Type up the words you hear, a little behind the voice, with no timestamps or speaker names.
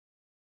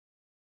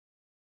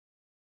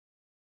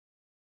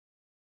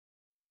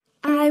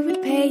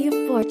would pay a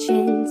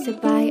fortune to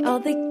buy all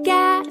the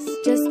gas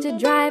just to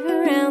drive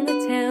around the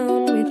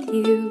town with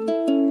you.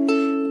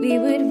 We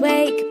would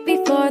wake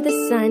before the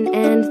sun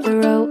and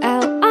throw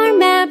out our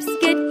maps,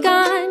 get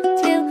gone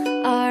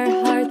till our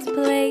hearts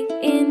play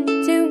in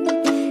tune.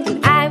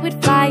 And I would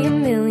fly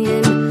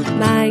 1,000,000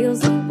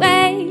 miles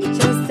away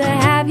just to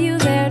have you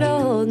there to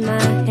hold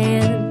my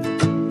hand.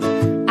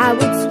 I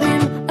would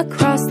swim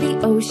across the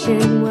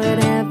ocean,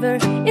 whatever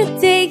it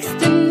takes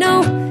to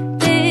know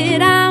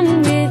that I'm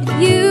with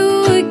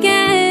you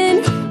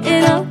again.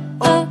 And oh,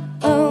 oh,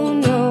 oh,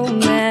 no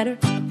matter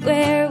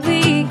where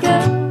we go,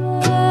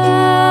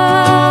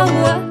 oh,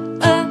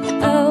 oh,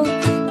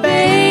 oh,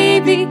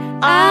 baby,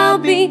 I'll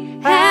be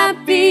happy.